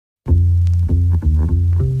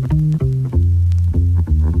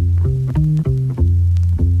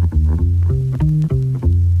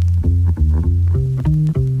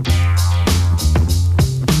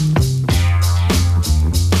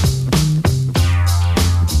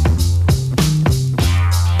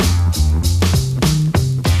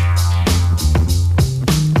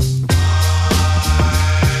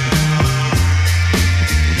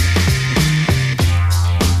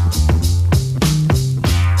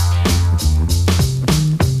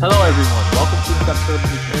episode of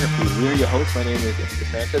the Interview. We are your hosts. My name is Andrew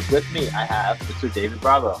Sanchez. With me, I have Mr. David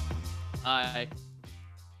Bravo. I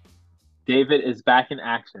David is back in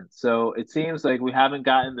action. So it seems like we haven't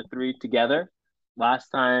gotten the three together. Last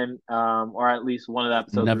time, or at least one of the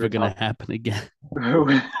episodes we never were gonna talking happen again.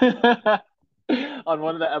 on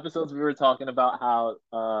one of the episodes we were talking about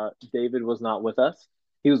how David was not with us.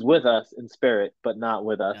 He was with us in spirit, but not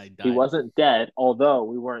with us. I He died. wasn't dead, although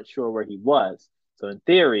we weren't sure where he was. So in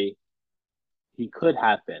theory, he could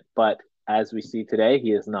have been, but as we see today,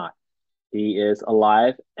 he is not. He is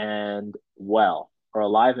alive and well, or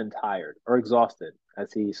alive and tired, or exhausted,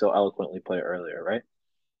 as he so eloquently put it earlier, right?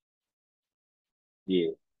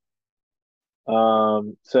 Yeah.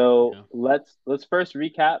 So Yeah. let's first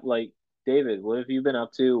recap. Like, David, what have you been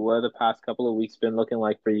up to? What have the past couple of weeks been looking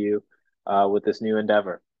like for you, with this new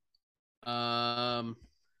endeavor? Um,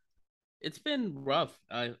 it's been rough.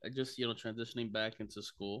 I just transitioning back into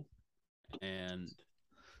school, and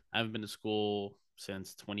I haven't been to school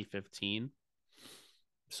since 2015.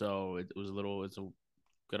 So it's a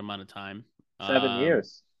good amount of time. Seven Um,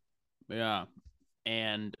 years. yeah,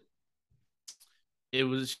 and it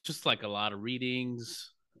was just like a lot of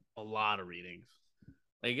readings.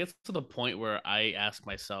 Like it gets to the point where I ask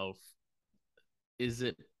myself, is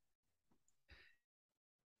it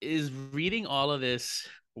is reading all of this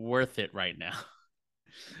worth it right now?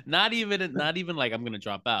 Not even like I'm gonna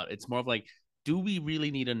drop out. It's more of like, do we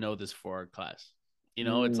really need to know this for our class? It's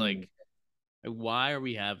Mm, like why are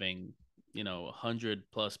we having 100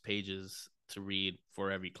 plus pages to read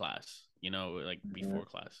for every class? Like mhm, before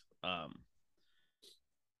class.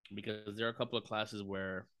 Because there are a couple of classes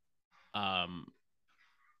where um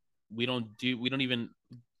we don't even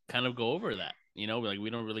kind of go over that. Like we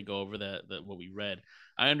don't really go over that what we read.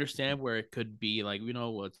 I understand where it could be like,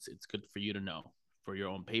 it's good for you to know for your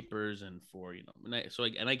own papers and for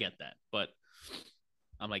and I get that, but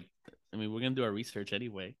I'm like, I mean, we're gonna do our research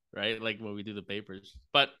anyway, right? Like when we do the papers,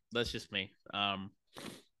 but that's just me. And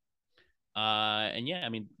yeah, I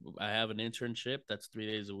mean, I have an internship that's 3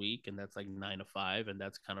 days a week, and that's like 9 to 5, and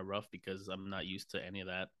that's kind of rough because I'm not used to any of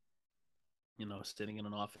that. Sitting in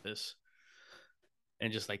an office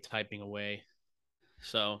and just like typing away.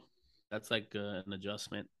 So that's like an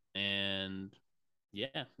adjustment. And yeah,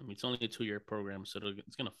 I mean, it's only a 2 year program, so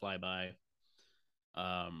it's gonna fly by.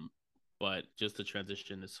 Um, but just the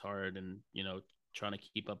transition is hard, and trying to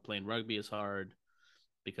keep up playing rugby is hard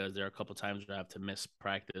because there are a couple times where I have to miss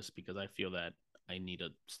practice because I feel that I need to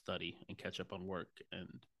study and catch up on work,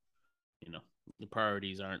 and you know the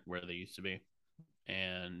priorities aren't where they used to be.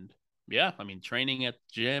 And yeah, I mean, training at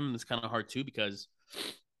gym is kind of hard too because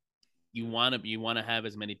you want to have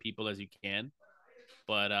as many people as you can,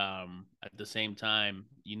 but at the same time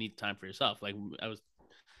you need time for yourself. Like I was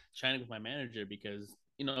chatting with my manager because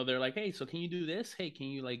they're like, hey, so can you do this? Hey, can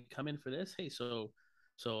you like come in for this? Hey, so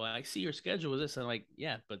I see your schedule is this. And I'm like,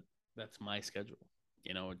 yeah, but that's my schedule.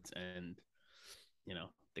 And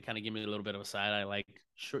they kind of give me a little bit of a side eye, like,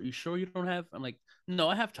 sure you don't have? I'm like, no,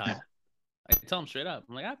 I have time. I tell them straight up.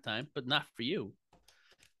 I'm like, I have time, but not for you.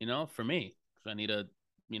 For me, because I need to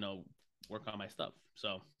you know work on my stuff.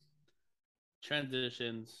 So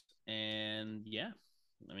transitions, and yeah,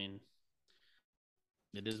 I mean,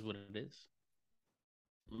 it is what it is.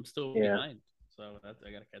 I'm still yeah. behind, so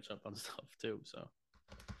I gotta catch up on stuff too. So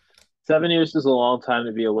 7 years is a long time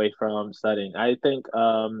to be away from studying. I think,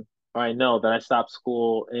 or I know that I stopped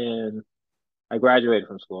school I graduated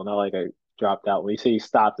from school, not like I dropped out. When you say you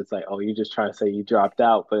stopped, it's like, oh, you just trying to say you dropped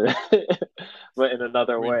out, but but in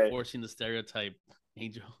another way. reinforcing the stereotype,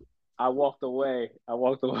 Angel. I walked away. I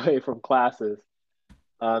walked away from classes.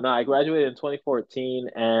 No, I graduated in 2014,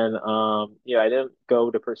 and yeah, I didn't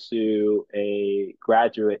go to pursue a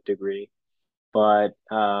graduate degree, but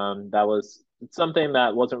that was something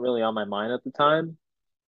that wasn't really on my mind at the time.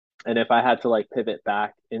 And if I had to like pivot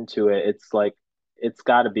back into it, it's like it's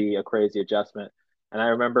got to be a crazy adjustment. And I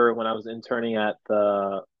remember when I was interning I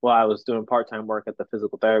was doing part-time work at the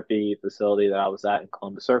physical therapy facility that I was at in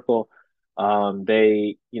Columbus Circle.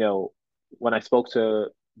 When I spoke to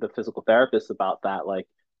the physical therapist about that, like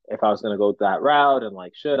if I was going to go that route and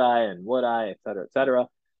like should I and would I, et cetera,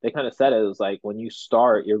 they kind of said it was like when you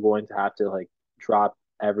start, you're going to have to like drop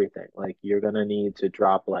everything. Like you're gonna need to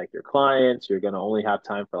drop like your clients. You're gonna only have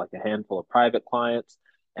time for like a handful of private clients,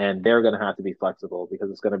 and they're gonna have to be flexible because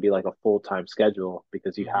it's gonna be like a full-time schedule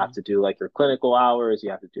because you have Mm-hmm. to do like your clinical hours, you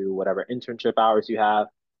have to do whatever internship hours you have,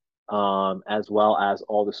 as well as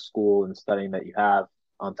all the school and studying that you have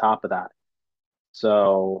on top of that.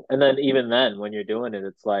 So, and then even then, when you're doing it,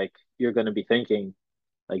 it's like you're gonna be thinking,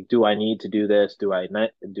 Like, do I need to do this? Do I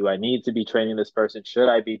need to be training this person? Should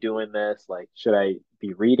I be doing this? Like, should I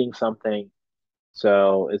be reading something?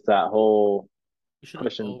 So it's that whole You should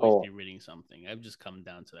push and always be pull. reading something. I've just come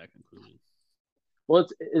down to that conclusion. Well,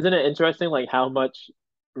 isn't it interesting like how much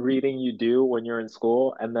reading you do when you're in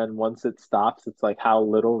school, and then once it stops, it's like how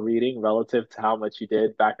little reading relative to how much you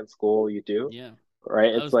did back in school you do, Yeah.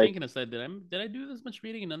 right? I It's was like thinking, I said, did I do this much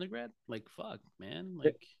reading in undergrad? Like, fuck, man.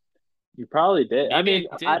 Like, you probably did. I maybe mean,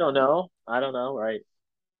 I I did. don't know. I don't know, right?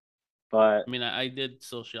 But I mean, I did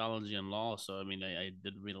sociology and law, so I mean, I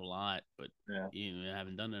did read a lot, but yeah. I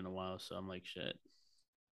haven't done it in a while, so I'm like, shit.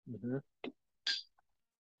 Hmm.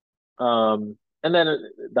 And then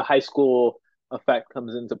the high school effect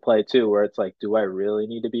comes into play too, where it's like, do I really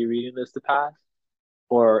need to be reading this to pass?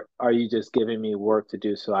 Or are you just giving me work to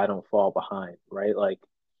do so I don't fall behind, right? Like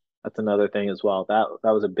that's another thing as well. That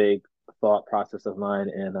was a big thought process of mine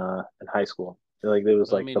in high school. Like there was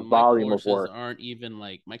But I like the mean, my volume of courses work. aren't even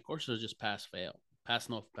like my courses are just pass fail, pass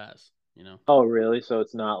no pass. Oh, really? So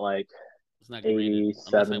it's not like It's not graded 80,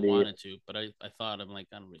 unless I 70. wanted to. But I thought I'm like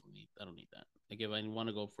I don't need that. Like if I want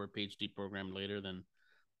to go for a PhD program later, then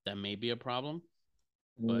that may be a problem.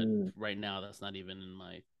 But Mm. right now, that's not even in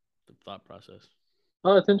my thought process.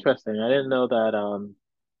 Oh, it's interesting. I didn't know that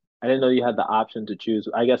I didn't know you had the option to choose.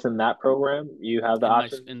 I guess in that program you have the In my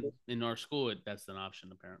option to choose. in our school, that's an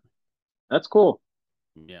option apparently. That's cool.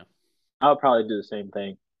 Yeah. I would probably do the same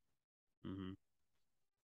thing. Hmm.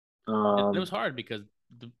 And it was Um, hard because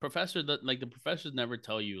the professors never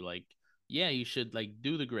tell you like, yeah, you should like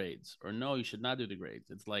do the grades or no, you should not do the grades.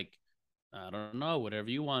 It's like I don't know, whatever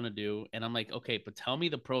you want to do. And I'm like, okay, but tell me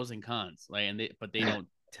the pros and cons. Like, but they don't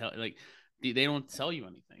tell like they don't tell you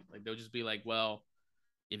anything. Like they'll just be like, well,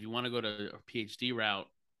 if you want to go to a PhD route,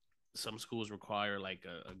 some schools require like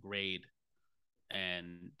a grade.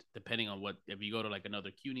 And depending on what, if you go to like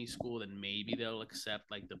another CUNY school, then maybe they'll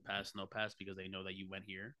accept like the pass no pass because they know that you went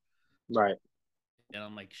here. right. And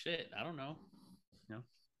I'm like, shit, I don't know. You know?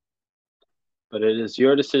 But it is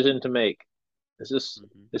your decision to make. It's just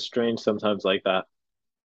Mm-hmm. it's strange sometimes like that.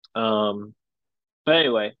 Um, but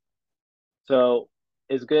anyway, so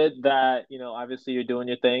it's good that, obviously you're doing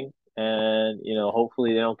your thing and, Yeah.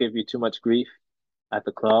 hopefully they don't give you too much grief at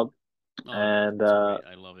the club. Oh no, And it's great.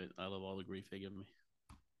 I love it. I love all the grief they give me.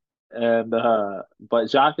 but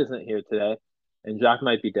Jacques isn't here today and Jacques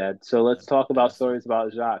might be dead. So let's That talk about bastard. stories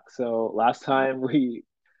about Jacques. So last time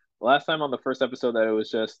on the first episode that it was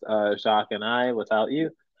just Jacques and I without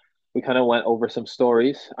you, we kind of went over some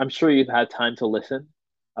stories. I'm sure you've had time to listen.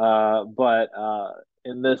 But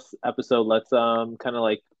in this episode, let's kind of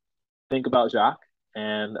like think about Jacques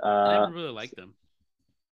and I never really liked them.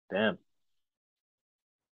 damn,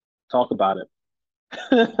 talk about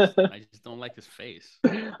I it. just don't like his face.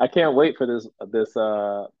 I can't wait for this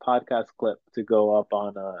podcast clip to go up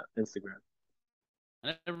on Instagram.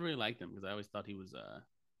 I never really liked him because I always thought he was a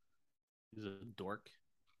dork,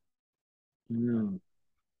 you know, Mm.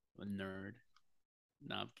 a nerd.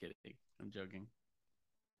 No, I'm kidding. I'm joking.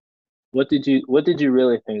 What did you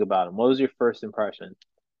really think about him? What was your first impression?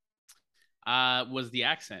 Was the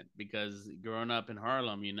accent because growing up in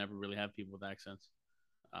Harlem, you never really have people with accents,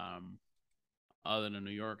 um, other than a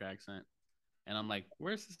New York accent. And I'm like,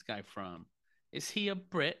 where's this guy from? Is he a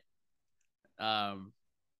Brit? Um,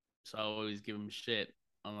 so I always give him shit.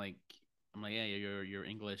 I'm like, yeah, you're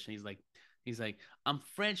English. And he's like, I'm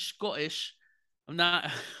French Scottish. I'm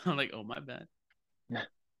not. I'm like, oh my bad.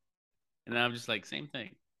 And then I'm just like, same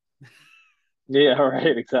thing. Yeah,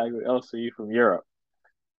 right, exactly. Oh, so you from Europe?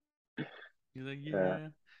 He's like, Yeah, yeah.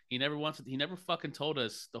 He never fucking told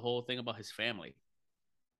us the whole thing about his family.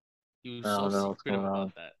 He I was so don't know what's secretive going about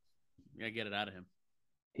on. that. We gotta get it out of him.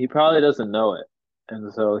 He probably doesn't know it,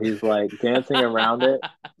 and so he's like dancing around it,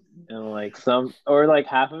 and like some or like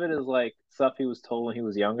half of it is like stuff he was told when he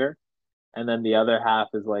was younger, and then the other half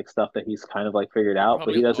is like stuff that he's kind of like figured They're out,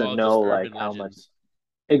 but he probably doesn't all just know like urban how much. legends.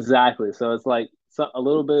 Exactly. So it's like a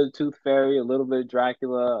little bit of Tooth Fairy, a little bit of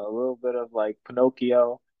Dracula, a little bit of like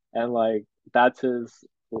Pinocchio, and like that's his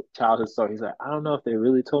childhood story. He's like, I don't know if they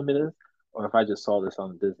really told me this or if I just saw this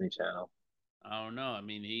on the Disney Channel. I don't know. I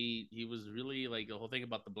mean, he was really like the whole thing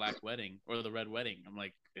about the black wedding or the red wedding. I'm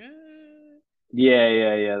like, Yeah,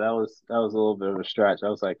 yeah, yeah. That was a little bit of a stretch. I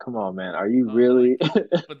was like, come on, man, are you I was really like,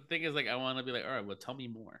 but the thing is, like, I want to be like, all right, well, tell me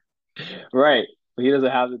more. right? But he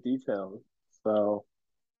doesn't have the details. So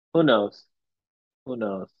who knows? Who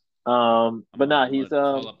knows? But nah, I'm he's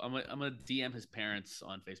gonna call up. I'm gonna DM his parents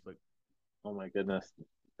on Facebook. oh my goodness.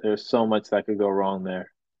 There's so much that could go wrong there.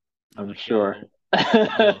 I'm I'm like, sure.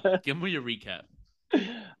 yo, give me your recap.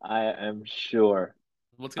 I am sure.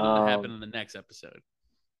 What's gonna happen Um, in the next episode?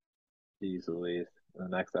 easily the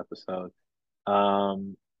next episode.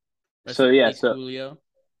 Um, Rest so in yeah, peace, so Coolio.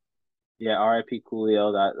 yeah, R.I.P.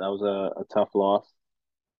 Coolio. That was a tough loss.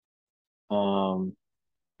 Um,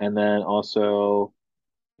 and then also,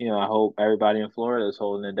 I hope everybody in Florida is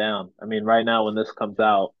holding it down. I mean, right now when this comes Yeah.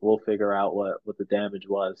 out, we'll figure out what the damage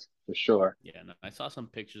was for sure. Yeah, no, I saw some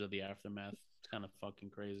pictures of the aftermath. It's kind of fucking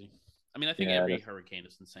crazy. I mean, I think Yeah, every that's hurricane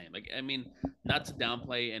is insane. Like, I mean, not to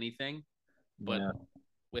downplay anything, but yeah.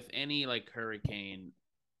 with any like hurricane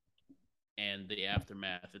and the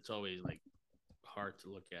aftermath, it's always like hard to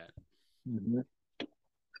look at. Hmm.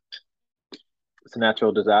 It's a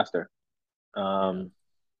natural disaster. Yeah. Um,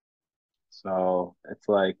 so it's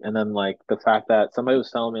like, and then like the fact that somebody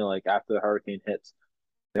was telling me like after the hurricane hits,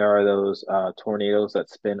 there are those tornadoes that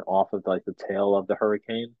spin off of like the tail of the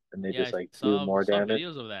hurricane, and they Yeah, just I like do saw more saw damage.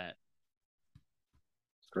 videos of that.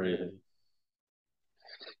 It's Crazy. crazy.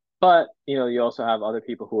 But you also have other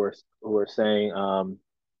people who are saying,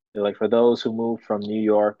 like for those who moved from New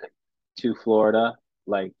York to Florida,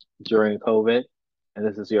 like during COVID, and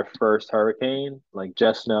this is your first hurricane, like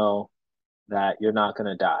just know that you're not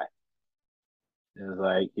gonna die. It's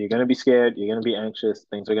like you're gonna be scared, you're gonna be anxious,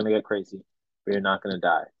 things are gonna get crazy, but you're not gonna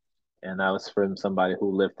die. And that was from somebody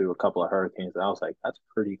who lived through a couple of hurricanes. And I was like, that's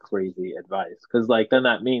pretty crazy advice. Because like then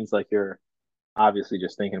that means like you're obviously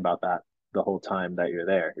just thinking about that the whole time that you're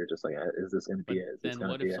there. You're just like, is this gonna be But it? Is this then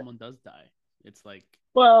gonna what be if it? someone does die? It's like,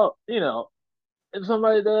 Well, if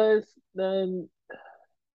somebody does, then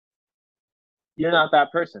you're not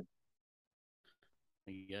that person.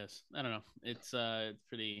 I guess I don't know. It's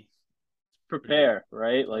pretty Prepare,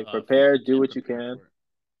 right? Like tough prepare, do and what you prepare can. for it.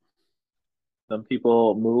 Some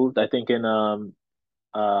people moved. I think in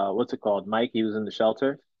what's it called? Mike, he was in the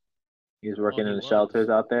shelter. He was Oh, working in he the was. shelters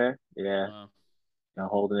out there. Yeah, Wow.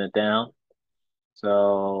 holding it down.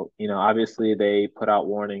 So, obviously they put out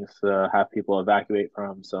warnings to have people evacuate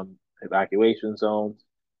from some evacuation zones.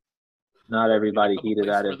 Not Like a everybody couple heeded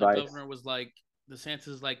places that where the advice. governor was like, DeSantis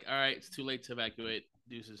is like, all right, it's too late to evacuate.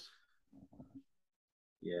 Deuces.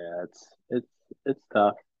 Yeah, it's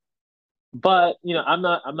tough. But, I'm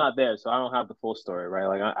not there, so I don't have the full story, right?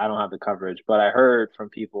 Like I don't have the coverage, but I heard from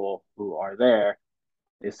people who are there,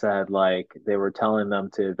 they said like they were telling them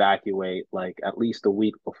to evacuate like at least a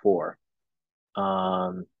week before.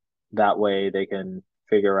 Um, that way they can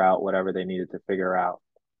figure out whatever they needed to figure out.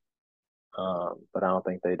 But I don't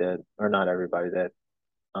think they did, or not everybody did.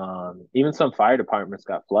 Even some fire departments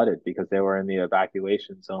got flooded because they were in the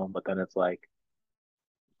evacuation zone, but then it's like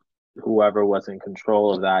whoever was in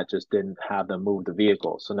control of that just didn't have them move the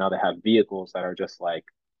vehicles. So now they have vehicles that are just like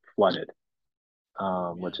flooded,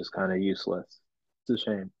 Yeah. which is kind of useless. It's a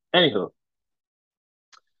shame. Anywho,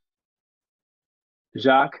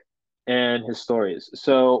 Jacques and his stories.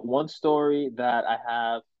 So one story that I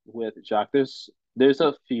have with Jacques, there's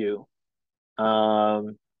a few.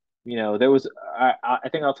 Um, there was I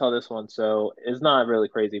think I'll tell this one. So it's not really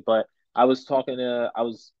crazy, but I was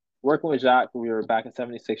working with Jacques. We were back at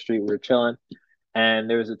 76th Street. We were chilling, and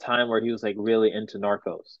there was a time where he was like really into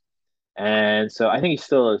Narcos, and so I think he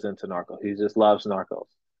still is into Narcos. He just loves Narcos,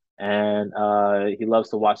 and he loves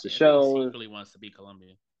to watch the Yeah, I think he shows. secretly wants to be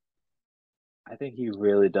Colombian. I think he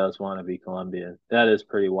really does want to be Colombian. That is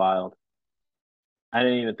pretty wild. I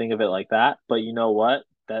didn't even think of it like that, but you know what?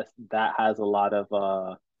 That has a lot of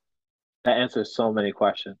that answers so many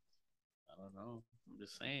questions. I don't know. I'm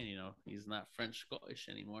just saying, he's not French Scottish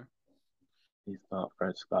anymore. He's not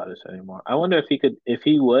French Scottish anymore. I wonder if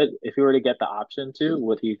he were to get the option to,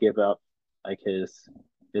 would he give up like his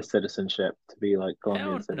citizenship to be like Colombian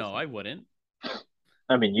Hell no, citizen? I wouldn't.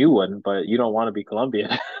 I mean, you wouldn't, but you don't want to be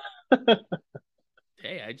Colombian.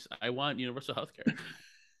 Hey, I want universal health care.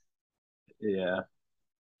 Yeah.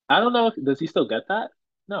 I don't know. Does he still get that?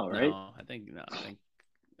 No, right? No, I think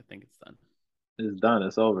it's done. It's done.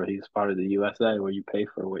 It's over. He's part of the USA where you pay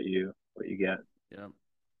for what you get. Yeah.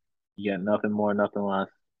 You get nothing more, nothing less.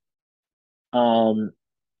 Um,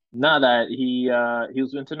 Not that he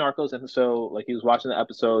was into Narcos, and so like he was watching the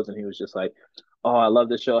episodes, and he was just like, "Oh, I love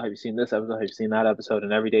this show. Have you seen this episode? Have you seen that episode?"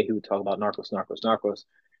 And every day he would talk about Narcos, Narcos, Narcos.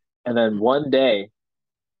 And then Hmm. one day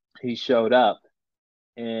he showed up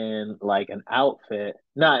in like an outfit.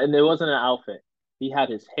 Nah, and it wasn't an outfit. He had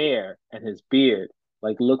his hair and his beard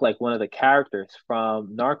like looked like one of the characters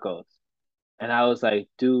from Narcos. And I was like,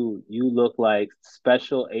 dude, you look like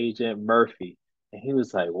Special Agent Murphy. And he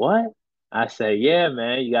was like, what? I said, yeah,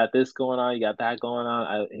 man, you got this going on, you got that going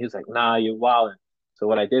on. He was like, nah, you're wilding. So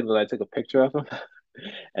what I did was I took a picture of him,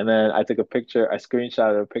 and then I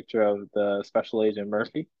screenshotted a picture of the Special Agent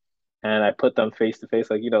Murphy, and I put them face to face,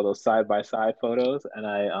 like those side by side photos, and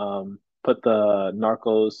I put the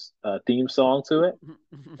Narcos theme song to it,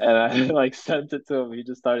 and I like sent it to him. He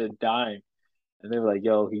just started dying, and they were like,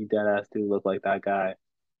 "Yo, he dead ass dude look like that guy."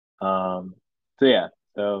 Um, so yeah,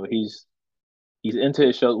 so he's into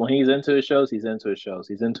his shows. When he's into his shows, he's into his shows.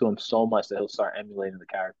 He's into them so much that he'll start emulating the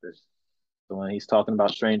characters. So when he's talking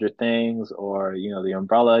about Stranger Things or the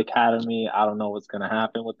Umbrella Academy, I don't know what's gonna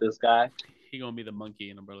happen with this guy. He gonna be the monkey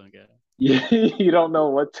in Umbrella Academy. You don't know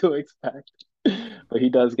what to expect, but he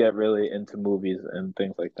does get really into movies and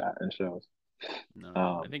things like that and shows.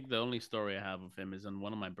 No, I Um, think the only story I have of him is on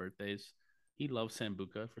one of my birthdays. He loves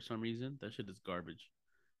sambuca for some reason. That shit is garbage.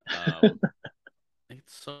 Um,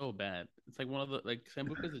 it's so bad. It's like one of the like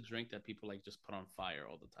sambuca is a drink that people like just put on fire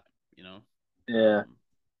all the time. You know. yeah. Um,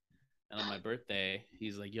 and on my birthday,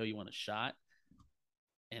 he's like, "Yo, you want a shot?"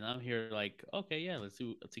 And I'm here like, "Okay, yeah, let's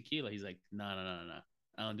do a tequila." He's like, "No, no, no, no, no.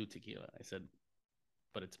 I don't do tequila." I said,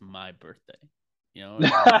 "But it's my birthday." You know,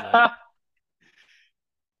 and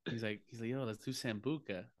he's like, yo, let's do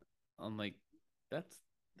sambuca. I'm like, that's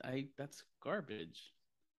that's garbage.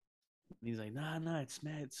 And he's like, nah, nah, it's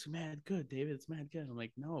mad good, David. It's mad good. I'm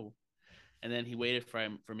like, no. And then he waited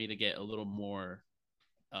for me to get a little more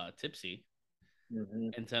tipsy,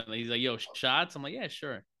 hmm and he's like, yo, shots. I'm like, yeah,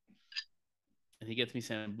 sure. And he gets me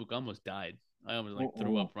sambuca. I almost died. I almost like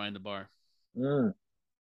threw Mm-mm. up right in the bar. Mm,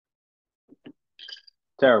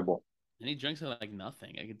 terrible. And he drinks it like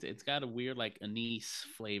nothing. Like it's got a weird like anise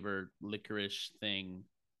flavored licorice thing.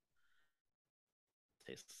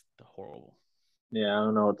 Tastes horrible. Yeah, I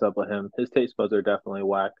don't know what's up with him. His taste buds are definitely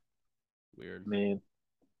whack. Weird. I mean,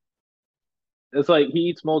 it's like he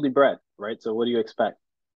eats moldy bread, right? So what do you expect?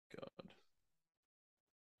 God.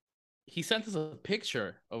 He sent us a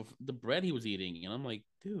picture of the bread he was eating, and I'm like,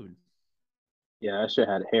 dude, Yeah, that shit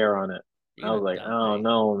had hair on it. you're I was gonna like, oh die.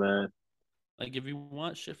 no, man. Like, if you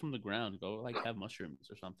want shit from the ground, go like have mushrooms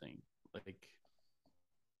or something. Like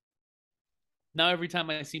now, every time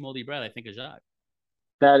I see moldy bread, I think of Jacques.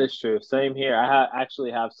 That is true. Same here.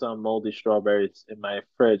 Actually have some moldy strawberries in my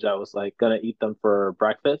fridge. I was like gonna eat them for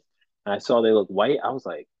breakfast, and I saw they look white. I was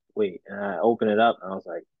like, wait, and I opened it up, and I was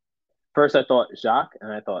like, first I thought Jacques,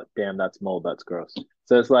 and I thought, damn, that's mold. That's gross.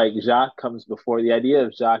 So it's like Jacques comes before the idea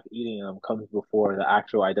of Jacques eating them comes before the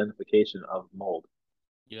actual identification of mold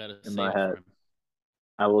You gotta in save my it for head. him.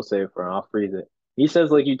 I will say it for him. I'll freeze it. He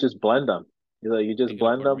says like you just blend them. He's like you just Take it to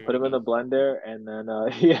blend Puerto them, put them in Rico. the blender, and then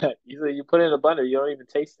yeah, he's like you put it in the blender, you don't even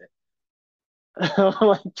taste it. I'm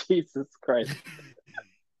like Jesus Christ.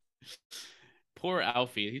 Poor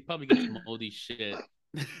Alfie. He probably gets moldy shit.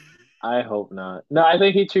 I hope not. No, I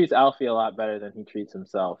think he treats Alfie a lot better than he treats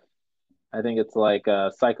himself. I think it's like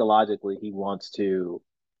psychologically he wants to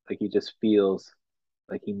like he just feels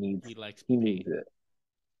like He likes he needs pain. it.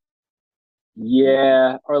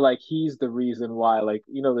 Yeah, or like he's the reason why, like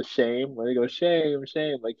the shame when they go shame,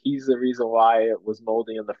 shame, like he's the reason why it was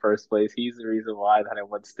moldy in the first place. He's the reason why that it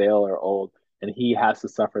went stale or old, and he has to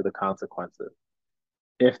suffer the consequences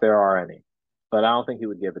if there are any. But I don't think he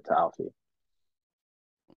would give it to Alfie.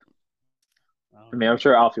 I I don't mean, know. I'm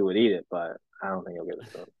sure Alfie would eat it, but I don't think he'll give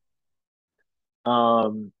it to him.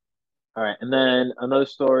 All right, and then another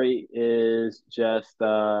story is just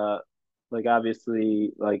like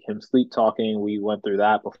obviously like him sleep talking. We went through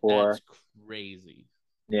that That's before. crazy.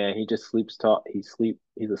 Yeah, he just sleeps talk. He's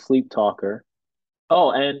a sleep talker.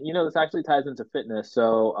 Oh, and this actually ties into fitness.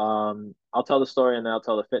 So I'll tell the story and then I'll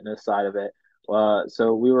tell the fitness side of it.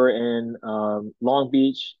 So we were in Long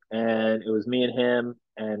Beach and it was me and him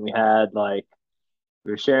and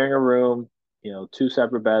we were sharing a room. Two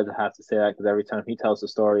separate beds. I have to say that because every time he tells the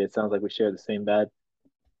story, it sounds like we share the same bed.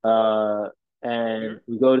 Uh, and Sure.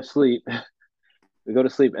 we go to sleep. We go to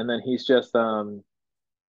sleep, and then he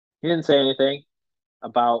didn't say anything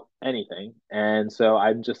about anything. And so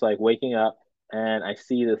I'm just like waking up and I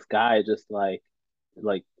see this guy just like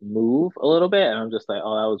move a little bit and I'm just like,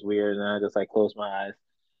 oh, that was weird. And then I just like close my eyes.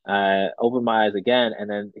 I open my eyes again and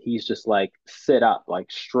then he's just like sit up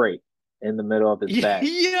like straight in the middle of his bed.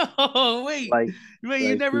 Yo, wait, Like wait,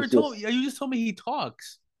 you like never he's told just me. You just told me he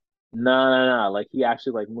talks. no no no like he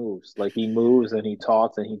actually like moves. Like he moves and he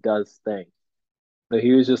talks and he does things. So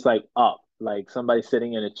he was just like up, like somebody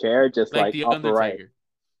sitting in a chair, just Like like the upright. Undertaker.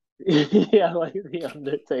 Yeah, like the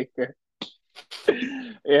Undertaker.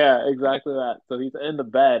 Yeah, exactly that. So he's in the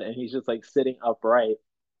bed and he's just like sitting upright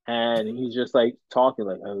and he's just like talking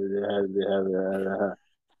like and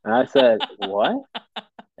I said, "What?"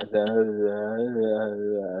 And then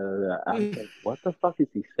I was like, "What the fuck is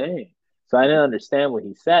he saying?" So I didn't understand what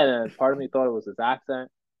he said and part of me thought it was his accent.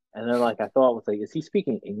 And then like I thought it was like, is he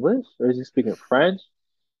speaking English or is he speaking French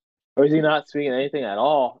or is he not speaking anything at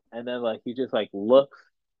all? And then like he just like looks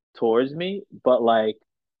towards me, but like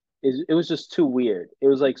it was just too weird. It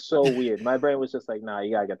was like so weird. My brain was just like, nah,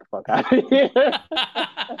 you gotta get the fuck out of here.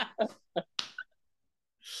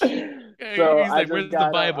 So He's I like, just "Where's the got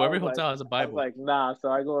up. Bible? Every hotel has a I was Bible." like, nah. So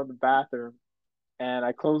I go in the bathroom and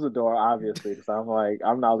I close the door, obviously, because I'm like,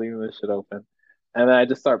 I'm not leaving this shit open. And then I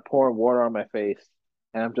just start pouring water on my face,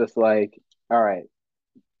 and I'm just like, all right.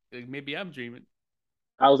 Like, maybe I'm dreaming.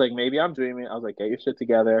 I was like, maybe I'm dreaming. I was like, get your shit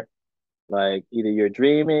together. Like either you're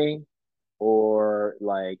dreaming, or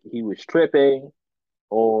like he was tripping,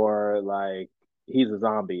 or like he's a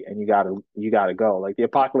zombie, and you gotta go. Like the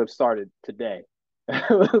apocalypse started today.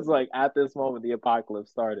 It was like at this moment the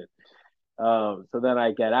apocalypse started. So then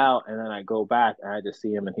I get out and then I go back and I just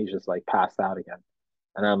see him and he's just like passed out again.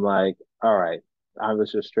 And I'm like, all right, I was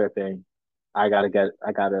just tripping. I gotta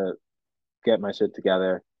get my shit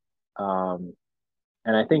together. Um,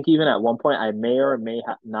 and I think even at one point I may or may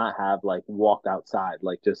not have like walked outside,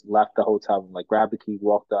 like just left the hotel room, like grabbed the key,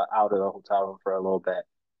 walked out of the hotel room for a little bit,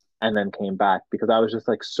 and then came back because I was just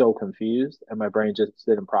like so confused and my brain just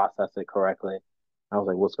didn't process it correctly. I was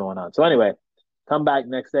like, what's going on? So anyway, come back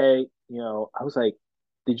next day, I was like,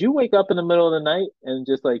 did you wake up in the middle of the night and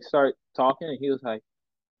just like start talking? And he was like,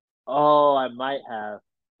 oh, I might have.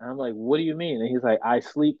 And I'm like, what do you mean? And he's like, I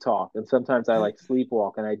sleep talk and sometimes I like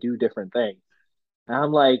sleepwalk and I do different things. And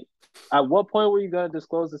I'm like, at what point were you going to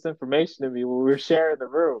disclose this information to me when we were sharing the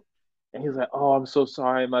room? And he's like, oh, I'm so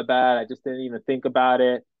sorry, my bad. I just didn't even think about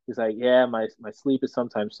it. He's like, yeah, my sleep is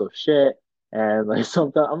sometimes so shit. And like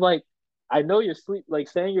sometimes I'm like, I know your sleep, like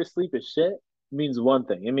saying your sleep is shit means one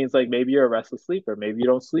thing. It means like maybe you're a restless sleeper. Maybe you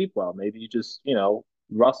don't sleep well. Maybe you just,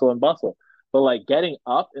 rustle and bustle. But like getting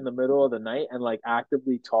up in the middle of the night and like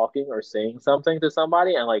actively talking or saying something to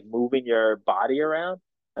somebody and like moving your body around,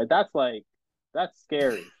 that's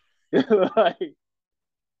scary. Like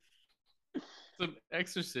Some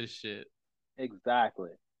exorcist shit.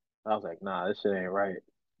 exactly. I was like, nah, this shit ain't right.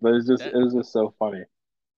 But it That was just so funny.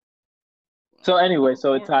 So anyway,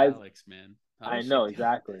 so it poor ties. Alex, man. How I does she know deal with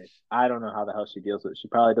exactly. this? I don't know how the hell she deals with it. She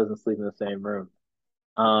probably doesn't sleep in the same room.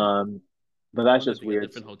 Um, but No that's wonder just they got weird.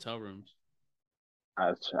 different hotel rooms.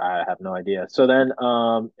 I have no idea. So then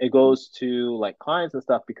it goes to like clients and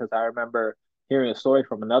stuff because I remember hearing a story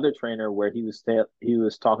from another trainer where he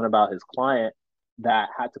was talking about his client that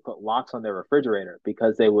had to put locks on their refrigerator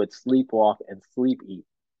because they would sleepwalk and sleep eat.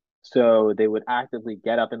 So they would actively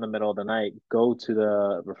get up in the middle of the night, go to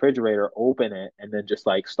the refrigerator, open it, and then just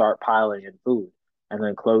like start piling in food and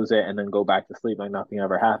then close it and then go back to sleep like nothing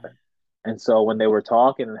ever happened. And so when they were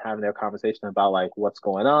talking and having their conversation about like what's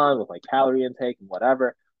going on with like calorie intake and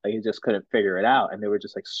whatever, like he just couldn't figure it out. And they were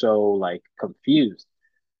just like so like confused.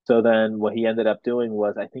 So then what he ended up doing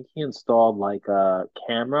was I think he installed like a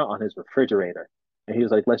camera on his refrigerator. And he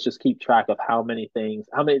was like, let's just keep track of how many times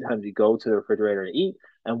you go to the refrigerator to eat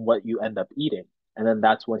and what you end up eating. And then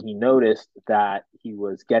that's when he noticed that he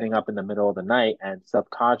was getting up in the middle of the night and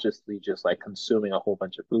subconsciously just like consuming a whole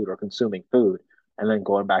bunch of food or consuming food and then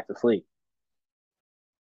going back to sleep.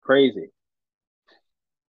 Crazy.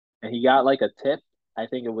 And he got like a tip. I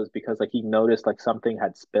think it was because like he noticed like something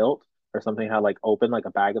had spilt or something had like opened, like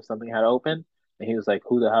a bag of something had opened. And he was like,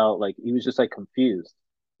 who the hell? Like he was just like confused.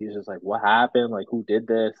 He was just like, what happened? Like who did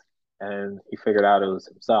this? And he figured out it was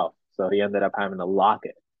himself. So he ended up having to lock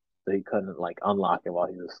it. So he couldn't like unlock it while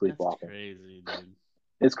he was That's sleepwalking. crazy, dude.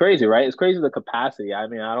 It's crazy, right? It's crazy the capacity. I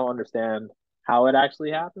mean, I don't understand how it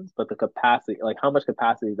actually happens, but the capacity, like how much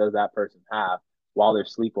capacity does that person have while they're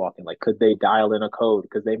sleepwalking? Like, could they dial in a code?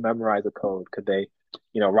 Could they memorize a code? Could they,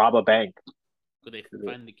 rob a bank? Could they Could they,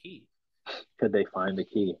 find the key? could they find the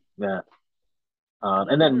key? Yeah. I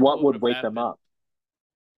And then wonder what what would would have wake them happened. up?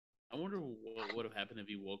 I wonder what would have happened if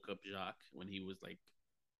you woke up Jacques when he was like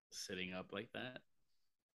sitting up like that.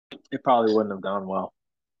 It probably wouldn't have gone well.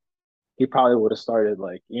 He probably would have started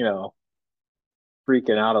like,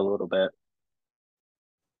 freaking out a little bit.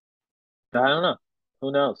 I don't know.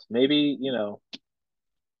 Who knows? Maybe,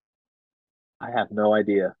 I have no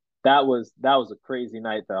idea. That was a crazy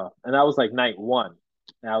night though. And that was like night one.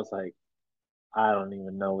 And I was like, I don't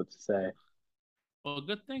even know what to say. Well,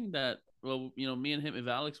 good thing that me and him. If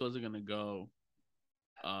Alex wasn't gonna go,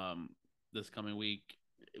 um, this coming week,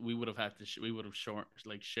 we would have had to. We would have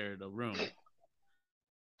shared a room.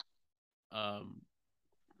 Um,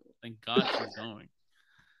 thank God she's going.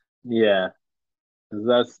 Yeah,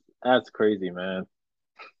 'cause that's crazy, man.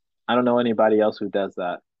 I don't know anybody else who does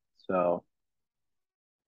that. So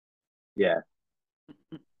yeah.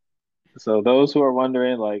 So those who are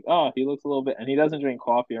wondering, like, oh, he looks a little bit, and he doesn't drink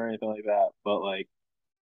coffee or anything like that. But like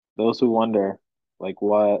those who wonder, like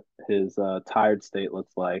what his tired state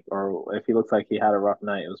looks like, or if he looks like he had a rough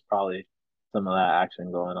night, it was probably some of that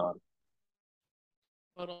action going on.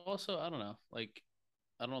 But also, I don't know. Like,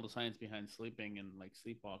 I don't know the science behind sleeping and like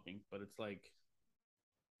sleepwalking, but it's like,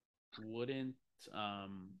 wouldn't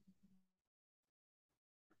um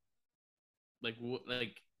like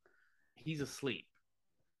he's asleep.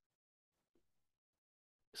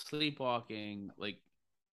 Sleepwalking, like,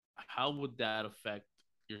 how would that affect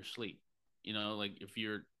your sleep? Like if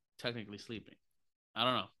you're technically sleeping. I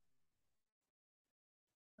don't know.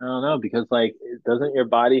 I don't know because like doesn't your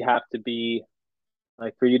body have to be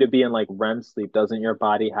like for you to be in like REM sleep, doesn't your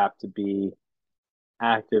body have to be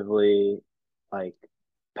actively like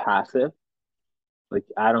passive? Like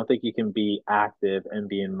I don't think you can be active and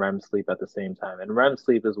be in REM sleep at the same time. And REM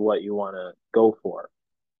sleep is what you want to go for.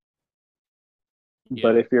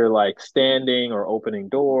 But Yeah. if you're like standing or opening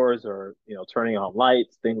doors or turning on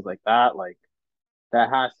lights, things like that, like that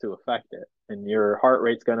has to affect it. And your heart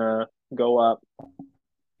rate's gonna go up,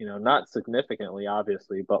 not significantly,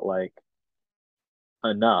 obviously, but like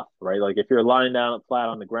enough, right? Like if you're lying down flat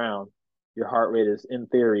on the ground, your heart rate is in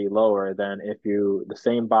theory lower than if the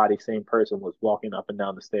same body, same person was walking up and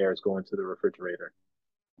down the stairs going to the refrigerator.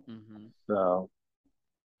 Mm-hmm. So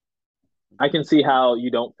I can see how you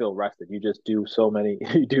don't feel rested. You just do so many,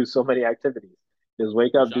 you do so many activities. Just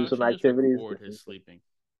wake up, do Jacques some should just activities. record his sleeping.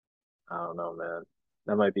 I don't know, man.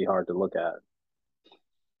 That might be hard to look at.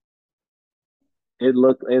 It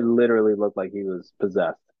literally looked like he was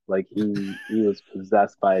possessed. Like he was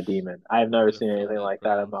possessed by a demon. I've never Gotta seen film anything that, like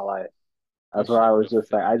that in bro. my life. We That's why I should was go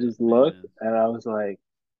just like, I film it, just looked man. and I was like,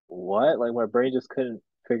 what? Like my brain just couldn't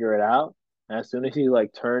figure it out. And as soon as he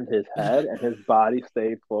like turned his head and his body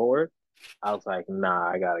stayed forward, I was like, nah,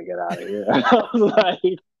 I gotta get out of here. I was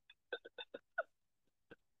like,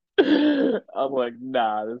 I'm like,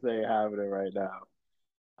 nah, this ain't happening right now.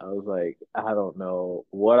 I was like, I don't know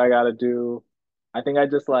what I gotta do. I think I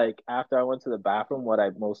just like after I went to the bathroom, what I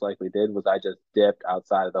most likely did was I just dipped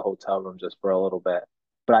outside of the hotel room just for a little bit.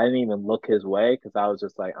 But I didn't even look his way because I was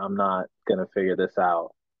just like, I'm not gonna figure this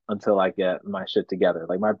out until I get my shit together.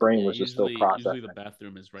 Like my brain Yeah, was just still usually the processing.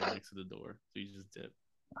 bathroom is right next to the door, so you just dip.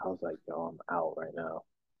 I was like, yo, I'm out right now.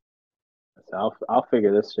 So I'll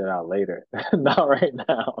figure this shit out later, not right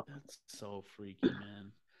now. That's so freaky,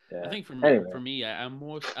 man. I Yeah. think for Anyway. me, I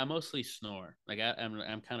mostly snore. Like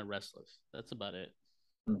I'm kind of restless. That's about it.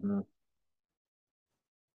 Hmm.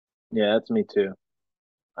 Yeah, that's me too.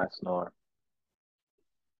 I snore.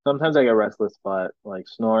 Sometimes I get restless, but like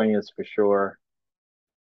snoring is for sure.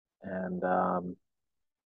 And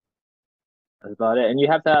that's about it. And you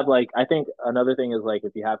have to have like I think another thing is like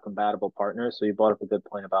if you have compatible partners. So you brought up a good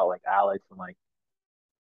point about like Alex and like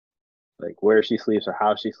where she sleeps or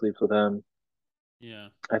how she sleeps with him. Yeah.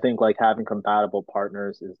 I think like having compatible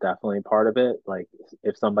partners is definitely part of it. Like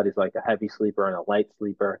if somebody's like a heavy sleeper and a light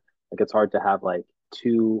sleeper, like it's hard to have like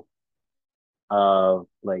two of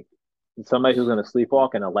like somebody who's gonna sleepwalk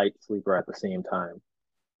and a light sleeper at the same time.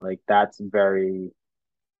 Like that's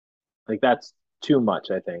too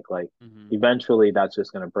much, I think. Like Mm-hmm. eventually that's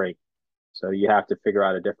just gonna break. So you have to figure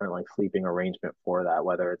out a different like sleeping arrangement for that,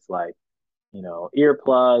 whether it's like,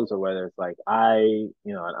 earplugs or whether it's like an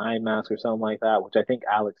eye mask or something like that, which I think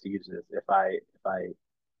Alex uses if I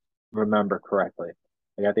remember correctly.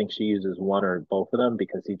 Like I think she uses one or both of them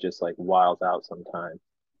because he just like wilds out sometimes.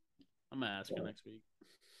 I'm gonna ask her So, next week.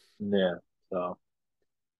 yeah. So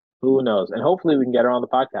who knows? And hopefully we can get her on the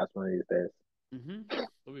podcast one of these days. Mm-hmm.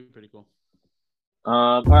 That'll be pretty cool.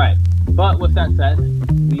 All right. But with that said,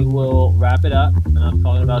 we will wrap it up. And I'm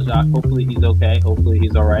talking about Jacques. Hopefully he's okay. Hopefully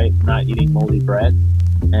he's all right, not eating moldy bread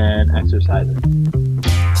and exercising.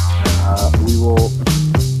 We will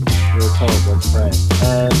close. Let's pray.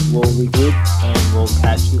 And we'll regroup and we'll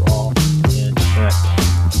catch you all